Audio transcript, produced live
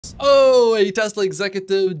Oh, a Tesla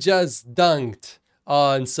executive just dunked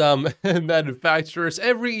on some manufacturers.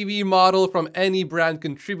 Every EV model from any brand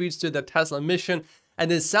contributes to the Tesla mission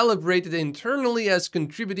and is celebrated internally as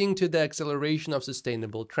contributing to the acceleration of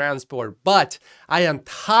sustainable transport. But I am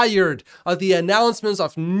tired of the announcements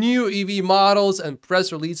of new EV models and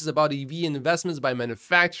press releases about EV investments by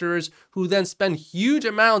manufacturers who then spend huge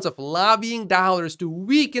amounts of lobbying dollars to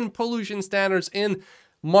weaken pollution standards in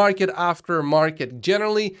market after market.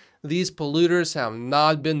 Generally, these polluters have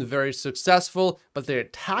not been very successful, but their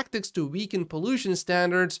tactics to weaken pollution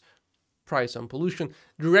standards, price on pollution,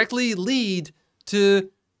 directly lead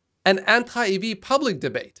to an anti-EV public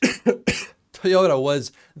debate. Toyota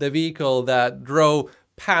was the vehicle that drove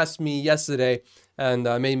past me yesterday and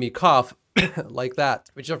made me cough like that,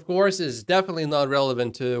 which of course is definitely not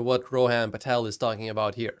relevant to what Rohan Patel is talking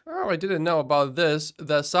about here. Oh, I didn't know about this.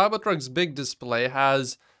 The Cybertruck's big display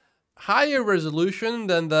has higher resolution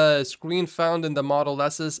than the screen found in the Model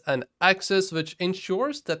S's and X's, which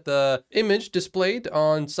ensures that the image displayed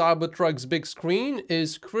on Cybertruck's big screen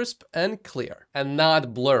is crisp and clear and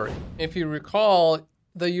not blurry. If you recall,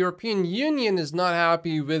 the European Union is not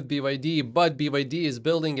happy with BYD, but BYD is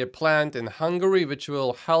building a plant in Hungary which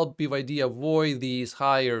will help BYD avoid these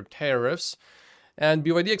higher tariffs. And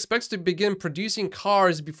BYD expects to begin producing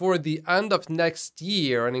cars before the end of next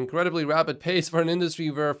year, an incredibly rapid pace for an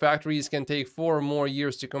industry where factories can take 4 more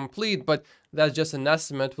years to complete, but that's just an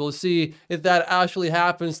estimate. We'll see if that actually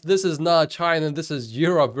happens. This is not China, this is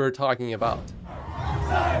Europe we're talking about.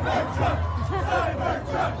 Cybertruck!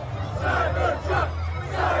 Cybertruck! Cybertruck!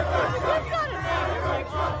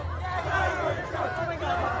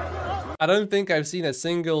 I don't think I've seen a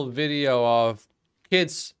single video of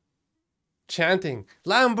kids chanting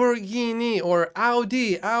Lamborghini or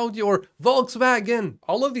Audi or Volkswagen.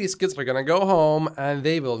 All of these kids are gonna go home and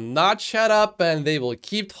they will not shut up and they will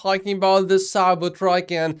keep talking about this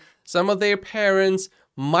Cybertruck, and some of their parents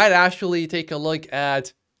might actually take a look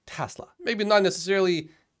at Tesla. Maybe not necessarily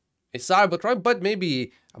a Cybertruck, but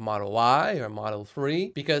maybe a Model Y or Model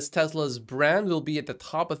 3, because Tesla's brand will be at the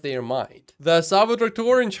top of their mind. The Cybertruck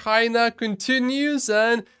tour in China continues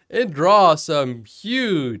and it draws some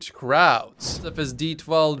huge crowds. FSD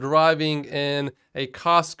 12 driving in a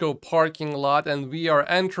Costco parking lot, and we are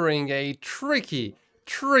entering a tricky,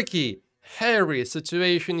 hairy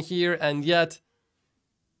situation here, and yet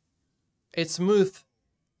it's smooth.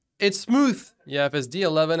 It's smooth. Yeah, FSD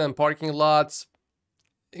 11 and parking lots.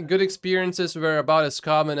 Good experiences were about as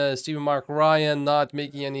common as Stephen Mark Ryan not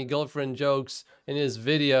making any girlfriend jokes in his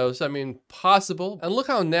videos. I mean, possible. And look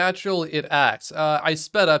how natural it acts. I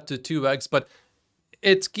sped up to 2x, but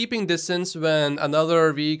it's keeping distance when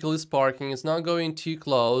another vehicle is parking. It's not going too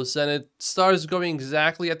close, and it starts going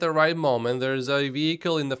exactly at the right moment. There's a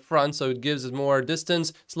vehicle in the front, so it gives it more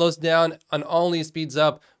distance, slows down, and only speeds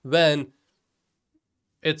up when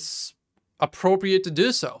it's appropriate to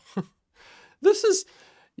do so. This is...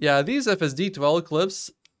 yeah, these FSD 12 clips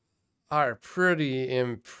are pretty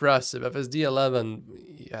impressive. FSD 11,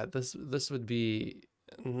 yeah, this would be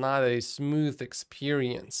not a smooth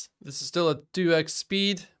experience. This is still a 2x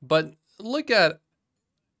speed, but look at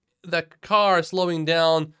the car slowing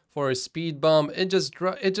down for a speed bump. It just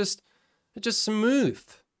smooth.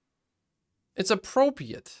 It's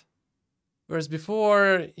appropriate. Whereas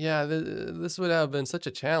before, yeah, this would have been such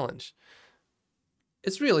a challenge.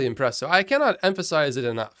 It's really impressive. I cannot emphasize it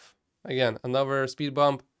enough. Again, another speed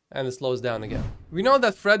bump and it slows down again. We know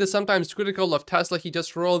that Fred is sometimes critical of Tesla. He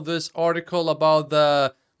just wrote this article about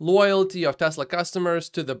the loyalty of Tesla customers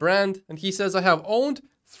to the brand. And he says, I have owned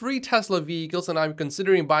 3 Tesla vehicles and I'm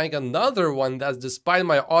considering buying another one that's despite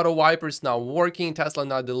my auto wipers not working, Tesla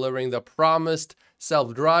not delivering the promised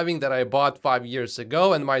self-driving that I bought 5 years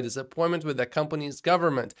ago, and my disappointment with the company's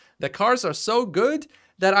government. The cars are so good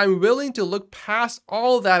that I'm willing to look past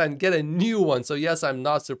all that and get a new one. So yes, I'm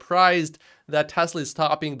not surprised that Tesla is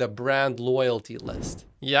topping the brand loyalty list.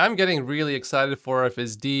 Yeah, I'm getting really excited for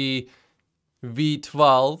FSD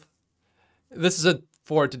V12. This is it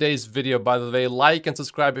for today's video, by the way. Like and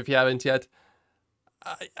subscribe if you haven't yet.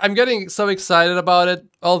 I'm getting so excited about it,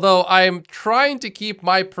 although I'm trying to keep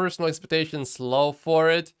my personal expectations low for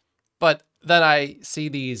it. But then I see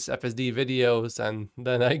these FSD videos and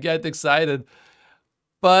then I get excited.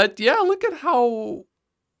 But yeah, look at how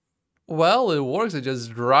well it works. It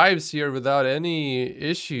just drives here without any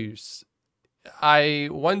issues. I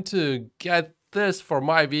want to get this for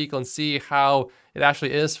my vehicle and see how it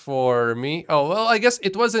actually is for me. Oh, well, I guess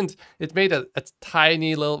it wasn't, it made a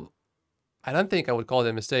tiny little, I don't think I would call it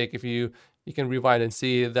a mistake. If you can rewind and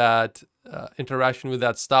see that interaction with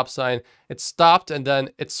that stop sign. It stopped and then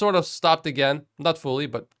it sort of stopped again. Not fully,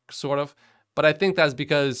 but sort of. But I think that's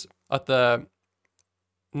because of the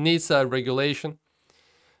NHTSA regulation,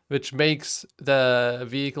 which makes the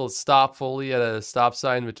vehicle stop fully at a stop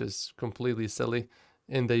sign, which is completely silly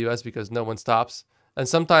in the US because no one stops. And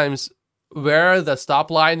sometimes where the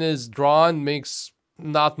stop line is drawn makes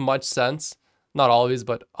not much sense. Not always,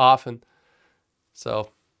 but often.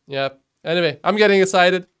 So, yeah. Anyway, I'm getting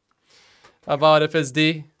excited about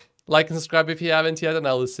FSD. Like and subscribe if you haven't yet, and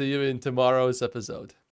I will see you in tomorrow's episode.